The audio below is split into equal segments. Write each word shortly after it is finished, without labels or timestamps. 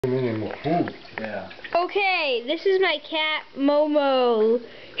More food. Yeah. Okay, this is my cat, Momo.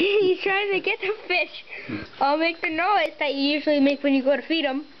 He's trying to get the fish. I'll make the noise that you usually make when you go to feed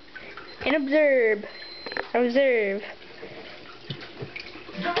him. And observe. Observe.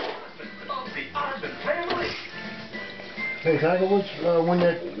 Hey, Tiger, what's when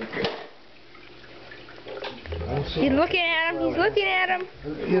that? He's looking at him. He's looking at him.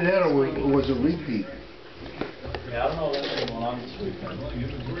 Your head was a repeat. Yeah, I don't know what's going on this weekend.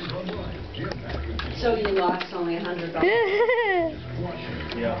 So you lost only $100.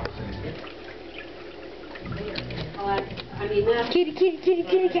 Yeah. I mean, that's... Kitty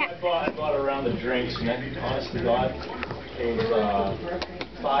cat. I bought a round of drinks, and then, honest to God, it was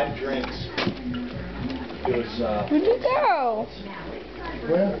 5 drinks. It was. Where'd you go?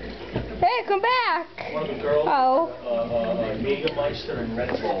 Where? Hey, come back. One of the girls. Oh. Jägermeister and Red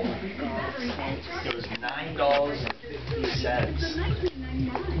Bull. It was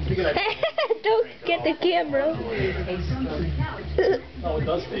 $9.50. Don't get the camera. No, it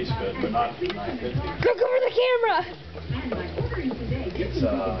does taste good, but not $9.50. Look over the camera. It's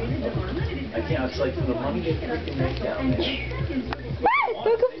I can't. It's like for the money you can make down there.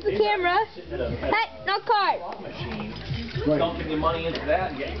 Look over the camera. Hey, no card. Machine. Right. Dumping your money into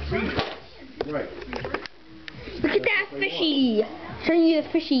that and getting free drinks. Right. Look at that fishy. Show you the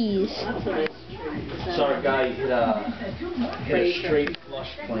fishies. Saw a guy hit a straight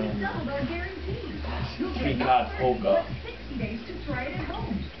flush plan. 3-card poker.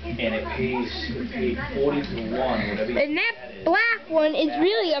 And it paid 40 to 1, whatever. And that black one is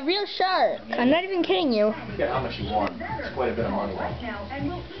really a real shark. I'm not even kidding you. I forget how much he won. It's quite a bit of money.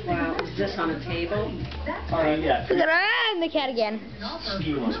 Wow, is this on a table? Yeah. Look at that, and the cat again.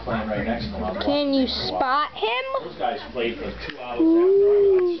 Steven was playing right next to him. Can you spot him? Those guys played for 2 hours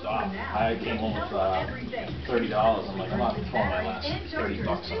after I stopped. I came home with $30. I'm like, I'm not throwing my last $30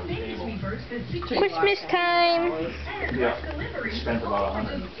 on the table. Christmas time. Yeah. Spent about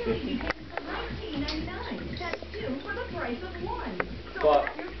 $150. But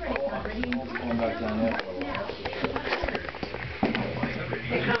I'm going back down there for a while.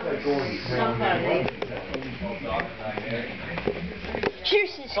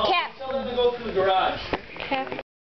 Cheers, cat. Tell them to go through the garage. Cat.